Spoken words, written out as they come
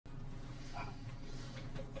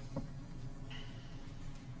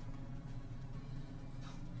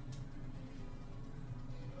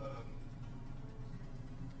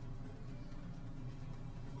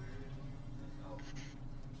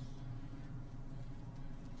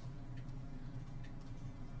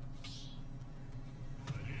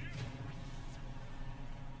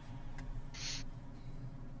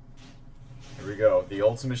go. The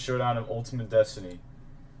ultimate showdown of Ultimate Destiny.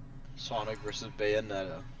 Sonic versus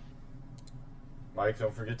Bayonetta. Mike,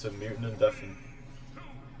 don't forget to mute and deafen.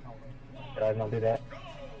 Did I not do that?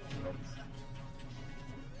 Nope.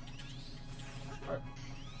 Alright.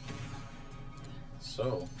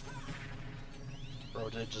 So. Bro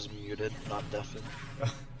did just muted, not deafen.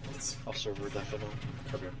 I'll server deafen him.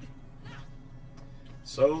 Okay.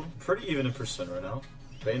 So, pretty even in percent right now.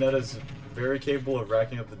 Bayonetta's very capable of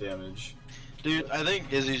racking up the damage. Dude, I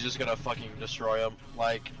think Izzy's just gonna fucking destroy him.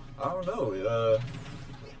 Like, I don't know,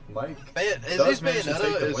 Mike Izzy's manage to take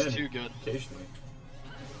Bayonetta the is win too good. occasionally.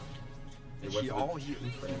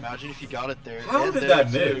 Imagine if he got it there. How did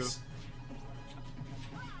that miss?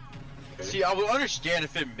 Okay. See, I would understand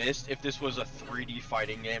if it missed if this was a 3D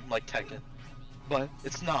fighting game like Tekken, but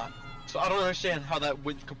it's not. So I don't understand how that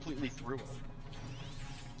went completely through him.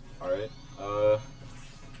 Alright,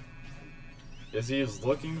 Izzy is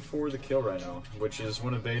looking for the kill right now, which is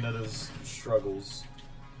one of Bayonetta's struggles.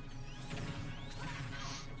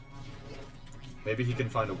 Maybe he can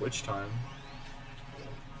find a witch time.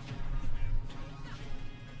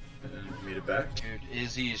 And meet it back. Dude,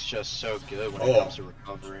 Izzy is just so good when it comes to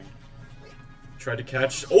recovering. Tried to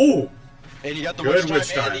catch. Oh! And you got the good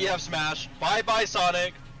witch time and the F smash. Bye bye,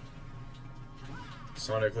 Sonic!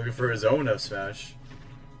 Sonic looking for his own F smash.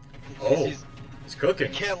 Oh, he's cooking.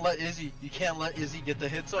 You can't let Izzy get the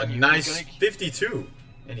hits on you. A nice 52.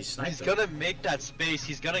 And he sniped He's gonna make that space.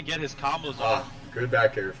 He's gonna get his combos off. Good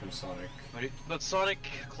back air from Sonic. But Sonic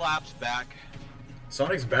claps back.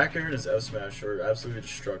 Sonic's back air and his F smash are absolutely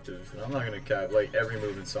destructive. And I'm not gonna cap, like, every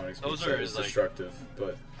move in Sonic's is destructive,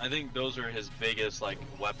 but I think those are his biggest, like,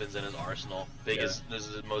 weapons in his arsenal. This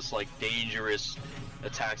is the most, like, dangerous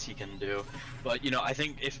attacks he can do. But, you know, I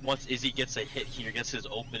think if once Izzy gets a hit here, gets his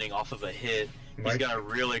opening off of a hit, he's gonna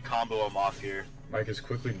really combo him off here. Mike is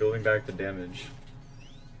quickly building back the damage.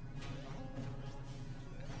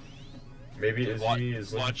 Maybe Izzy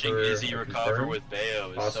is watching Izzy recover with Bayo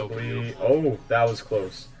is possibly. So oh, that was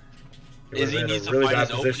close. Izzy needs to find his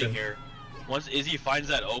opening here. Once Izzy finds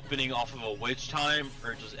that opening off of a witch time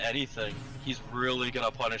or just anything, he's really gonna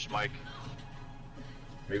punish Mike.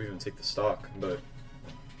 Maybe even take the stock, but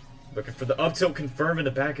looking for the up tilt confirm in the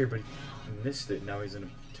back here, but he missed it. Now he's in a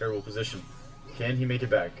terrible position. Can he make it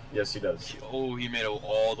back? Yes, he does. Oh, he made it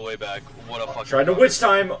all the way back. What a fucking. Tried to witch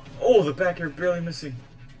time. Oh, the back air barely missing.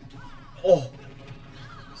 Oh,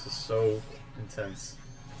 this is so intense.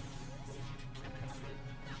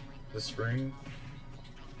 The spring.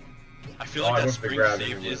 I feel like that spring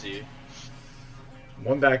saved Izzy.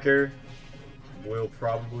 One backer will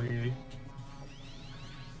probably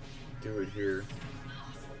do it here.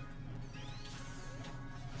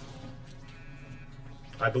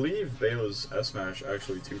 I believe Bayo's F smash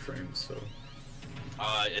actually 2 frames, so.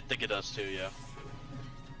 I think it does too, yeah.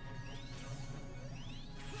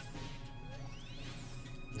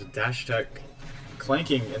 The dash attack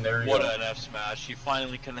clanking in there. What an F smash! He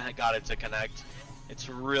finally got it to connect. It's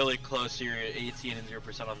really close here. 18 and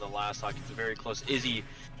 0% on the last stock. It's very close. Izzy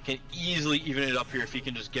can easily even it up here if he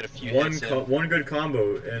can just get a few hits in. One good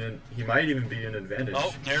combo, and he might even be an advantage.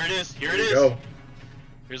 Oh, there it is. Here it is. Go.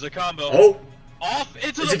 Here's a combo. Oh! Off into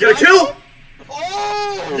is the. Is he gonna kill?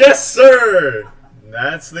 Oh! Yes, sir.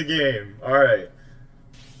 That's the game. All right.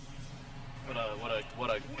 What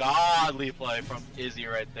a godly play from Izzy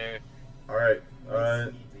right there. All right.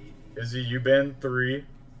 Izzy, you ban 3.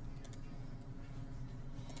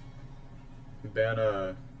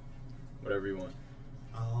 Ban whatever you want.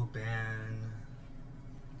 I'll ban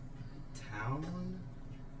Town,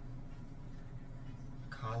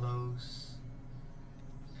 Kalos,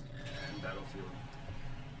 and Battlefield.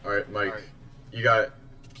 All right, Mike. You got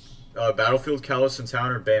Battlefield, Kalos, and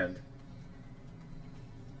Town are banned.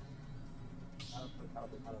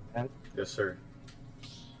 Yes, sir.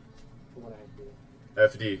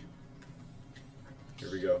 FD.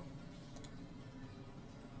 Here we go.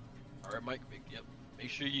 Alright, Mike. Yep. Make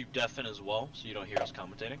sure you deafen as well so you don't hear us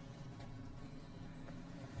commentating.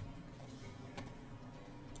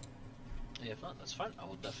 Yeah, if not, that's fine. I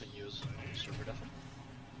will deafen you as server deafen.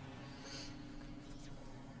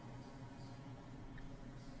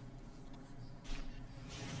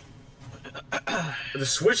 The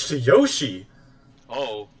switch to Yoshi.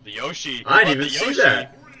 Oh, the Yoshi. I didn't even see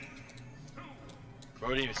that.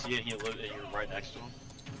 Bro, didn't even see it. He lived, and you're right next to him.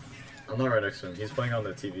 I'm not right next to him. He's playing on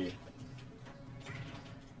the TV.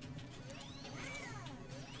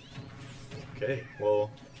 Okay, well,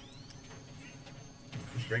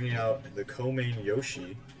 he's bringing out the co-main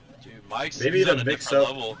Yoshi. Dude, Mike's maybe on a different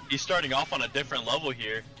level. He's starting off on a different level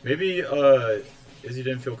here. Maybe Izzy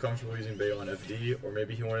didn't feel comfortable using Bayo on FD, or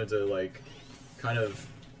maybe he wanted to like kind of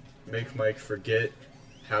make Mike forget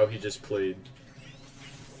how he just played.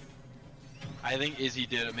 I think Izzy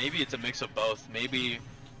did it. Maybe it's a mix of both. Maybe,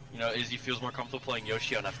 you know, Izzy feels more comfortable playing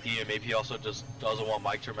Yoshi on FD, and maybe he also just doesn't want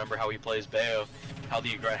Mike to remember how he plays Bayo, how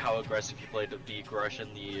aggressive he played, the aggression,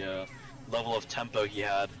 the level of tempo he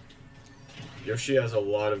had. Yoshi has a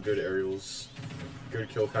lot of good aerials, good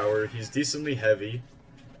kill power. He's decently heavy.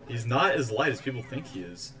 He's not as light as people think he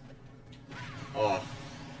is. Oh.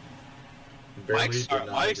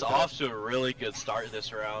 Mike's off to a really good start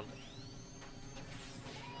this round.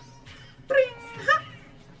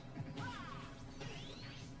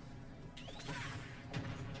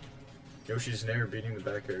 Yoshi's Nair beating the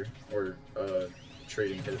back air, or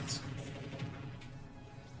trading hits.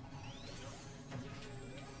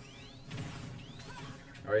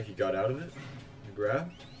 Alright, he got out of it.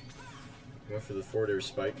 Grab. He went for the forward air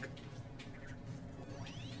spike.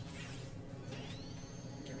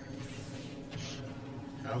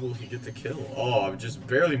 How will he get the kill? Oh, I'm just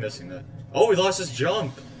barely missing that. Oh, he lost his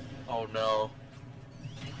jump! Oh no.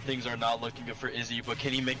 Things are not looking good for Izzy, but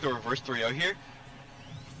can he make the reverse 3-0 here?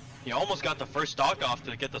 He almost got the first stock off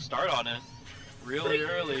to get the start on it. Really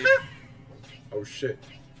early. Oh shit.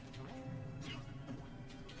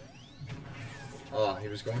 Ah, he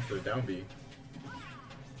was going for the down B.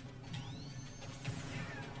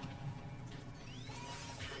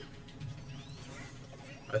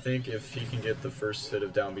 I think if he can get the first hit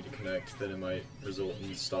of down B to connect, then it might result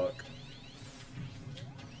in stock.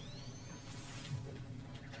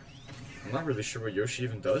 I'm not really sure what Yoshi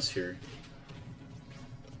even does here.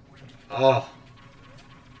 Ah!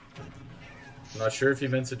 I'm not sure if he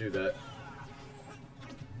meant to do that.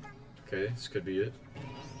 Okay, this could be it.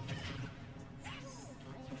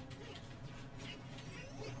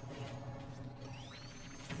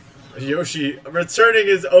 Yoshi returning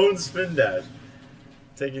his own spin dash.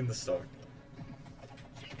 Taking the stock.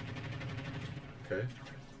 Okay.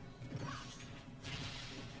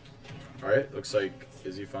 Alright, looks like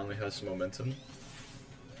Izzy finally has some momentum.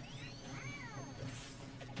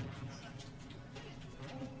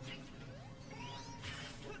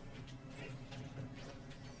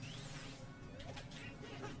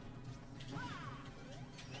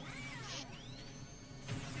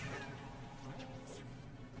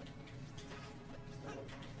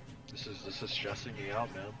 This is stressing me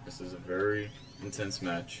out, man. This is a very intense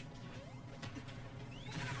match.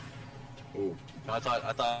 Ooh. I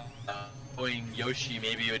thought going Yoshi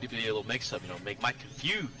maybe it would be a little mix-up, you know, make Mike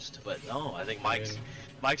confused. But no, I think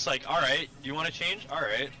Mike's like, all right, you want to change? All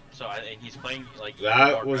right. So and he's playing like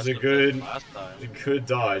that was a good last time. good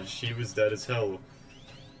dodge. He was dead as hell.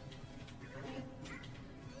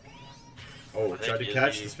 Oh, tried to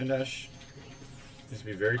catch the spin dash. Needs to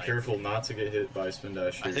be very careful not to get hit by spin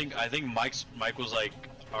dash here. I think Mike was like,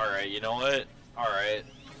 all right, you know what? All right.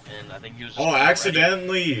 And I think he was just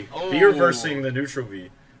accidentally B-reversing the neutral B.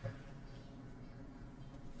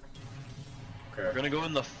 Okay. We're gonna go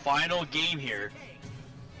in the final game here.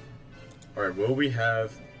 Alright, will we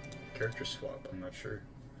have character swap? I'm not sure.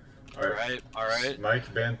 Alright.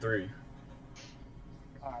 Mike, band 3.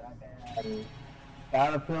 Alright, I banned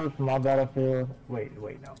Battlefield, Small Battlefield.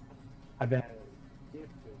 Wait, no. I banned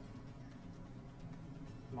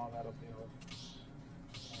Small Battlefield.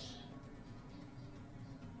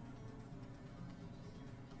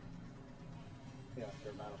 Yeah,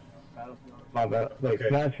 sure, Battlefield. Okay.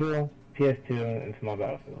 Smashville, PS2, and Small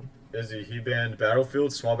Battlefield. Izzy, he banned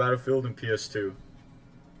Battlefield, Small Battlefield, and PS2.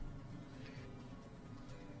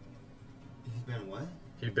 He banned what?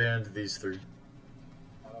 He banned these 3.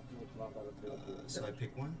 Battlefield, Small Battlefield. So I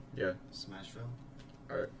pick one? Yeah. Smashville?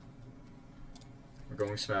 Alright. We're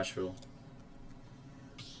going Smashville.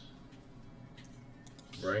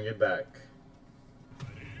 Running it back.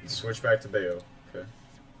 Switch back to Bayo. Okay.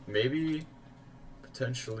 Maybe,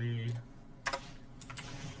 potentially,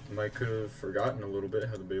 Mike could have forgotten a little bit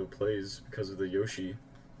how the Bayo plays because of the Yoshi.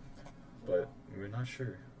 But we're not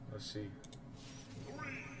sure. Let's see.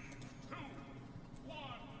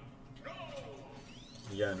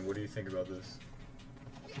 Yen, what do you think about this?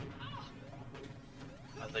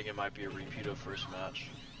 I think it might be a repeat of first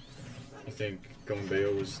match. You think going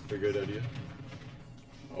Bayo was the good idea?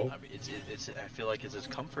 Oh. I mean, it's. I feel like it's his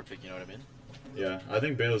comfort pick. You know what I mean? Yeah, I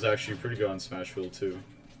think Bayo's actually pretty good on Smashville too.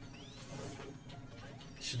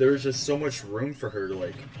 There was just so much room for her to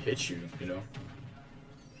like hit you, you know.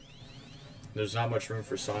 There's not much room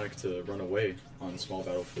for Sonic to run away on Small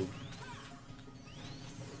Battlefield.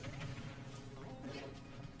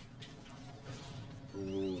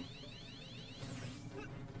 Ooh.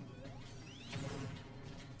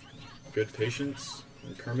 Good patience.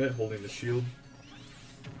 And Kermit holding the shield.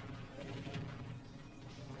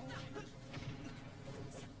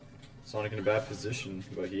 Sonic in a bad position,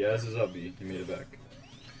 but he has his up B. He made it back.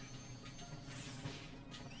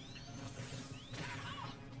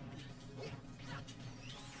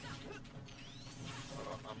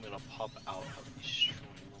 I'm gonna pop out of the stream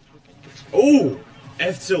real quick and get some. Oh!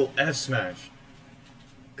 F tilt, F smash.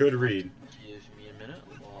 Good read. Give me a minute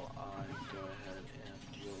while I go ahead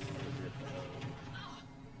and do a little bit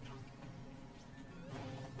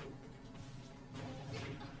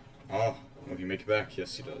of. Oh, will he make it back?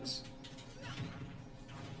 Yes, he does.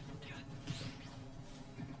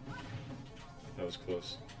 That was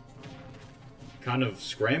close. Kind of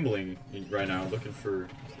scrambling right now, looking for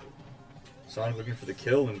Sonic looking for the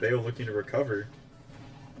kill and Bayo looking to recover.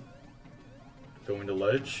 Going to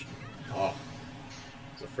ledge. Oh,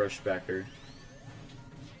 it's a fresh backer.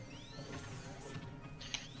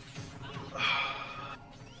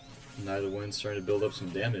 Neither one's starting to build up some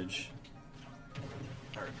damage.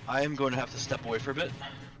 Alright, I am going to have to step away for a bit.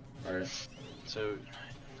 Alright. So,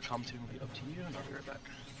 commentating will be up to you, and I'll be right back.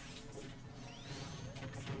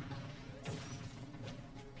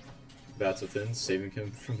 Bats within, saving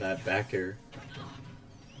him from that back air.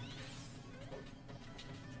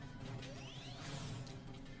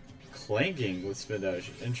 Clanking with spin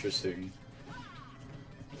dash, interesting.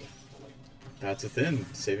 Bats within,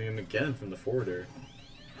 saving him again from the forward air.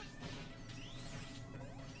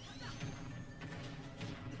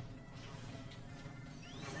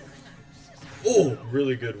 Oh,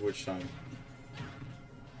 really good witch time.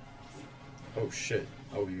 Oh shit.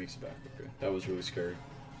 Oh, he makes it back. Okay, that was really scary.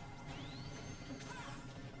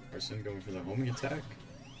 Arsene going for the homing attack.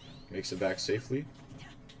 Makes it back safely.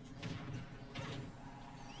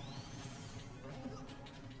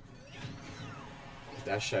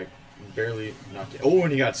 Dash attack barely knocked it. Oh,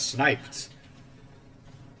 and he got sniped.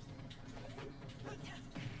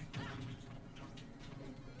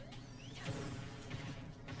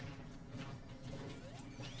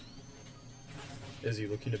 Izzy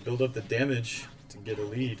looking to build up the damage to get a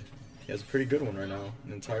lead. He has a pretty good one right now.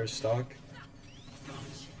 An entire stock.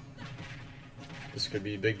 This could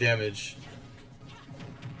be big damage.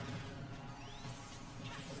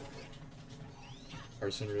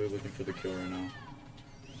 Arsene really looking for the kill right now.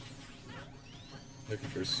 Looking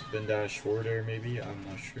for a spin dash forward air maybe, I'm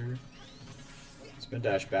not sure. Spin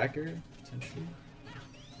dash back air, potentially.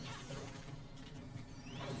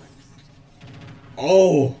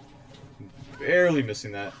 Oh! Barely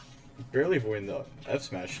missing that. Barely avoiding the F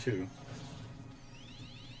smash too.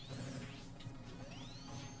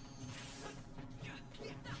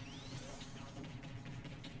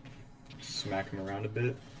 Smack him around a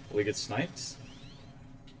bit. Will he get sniped?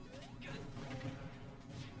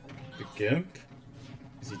 The Gimp?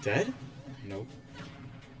 Is he dead? Nope.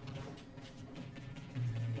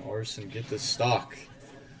 And Arsene get the stock.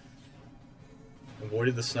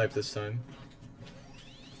 Avoided the snipe this time.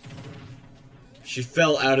 She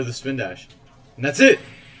fell out of the spin dash. And that's it!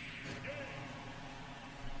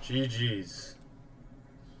 GG's.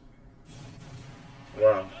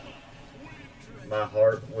 Wow. My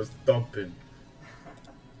heart was thumping.